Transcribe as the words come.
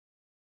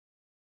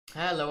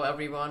Hello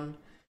everyone.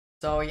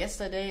 So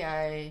yesterday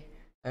I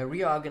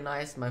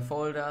reorganized my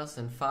folders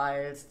and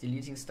files,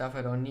 deleting stuff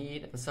I don't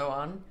need and so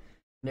on.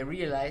 And I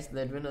realized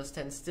that Windows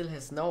 10 still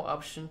has no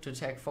option to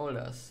tag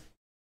folders.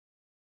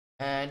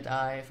 And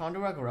I found a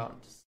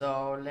workaround.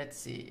 So let's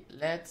see.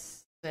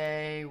 Let's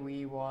say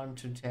we want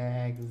to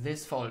tag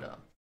this folder.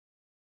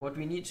 What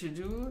we need to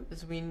do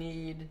is we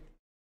need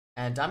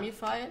a dummy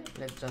file.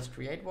 Let's just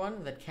create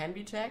one that can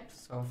be tagged.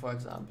 So for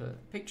example,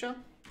 picture.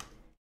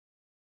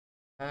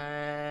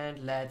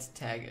 And let's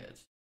tag it.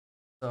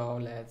 So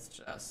let's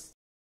just,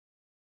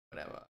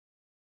 whatever,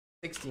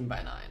 16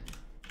 by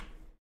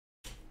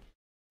 9.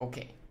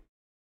 Okay.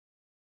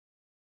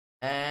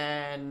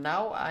 And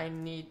now I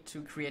need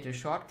to create a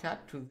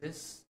shortcut to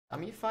this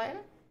dummy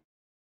file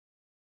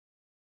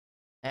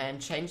and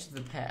change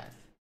the path.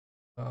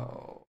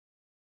 So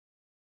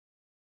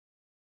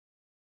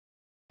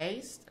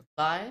paste,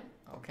 apply,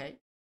 okay.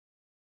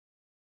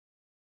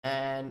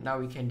 And now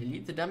we can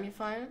delete the dummy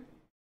file.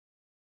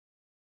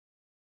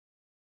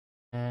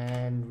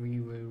 And we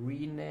will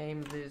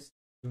rename this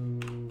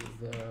to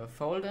the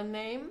folder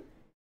name.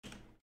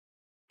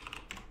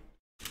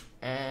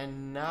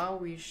 And now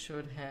we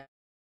should have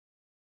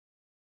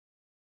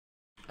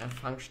a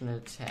functional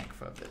tag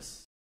for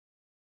this.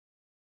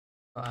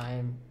 5,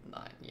 9,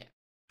 yeah.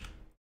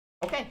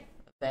 Okay,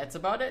 that's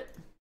about it.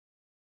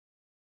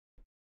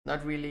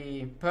 Not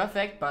really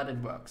perfect, but it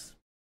works.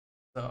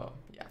 So,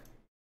 yeah.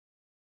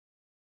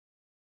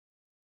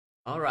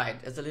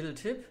 Alright, as a little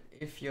tip,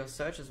 if your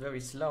search is very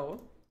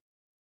slow,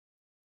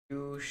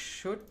 you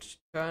should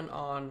turn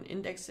on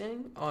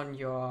indexing on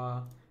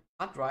your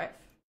hard drive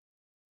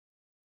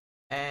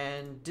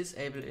and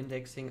disable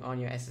indexing on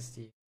your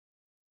SSD.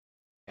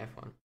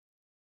 F1.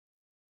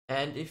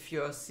 And if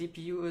your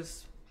CPU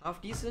is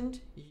half decent,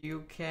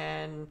 you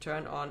can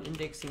turn on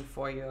indexing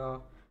for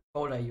your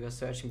folder you are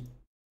searching,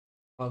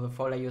 or the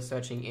folder you're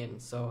searching in.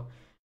 So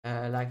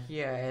like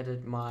here I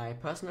added my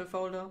personal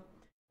folder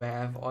where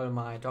I have all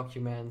my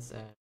documents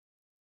and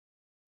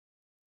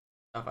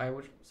stuff I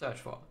would search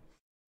for.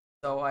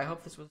 So I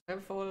hope this was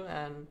helpful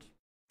and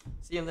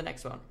see you in the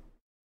next one.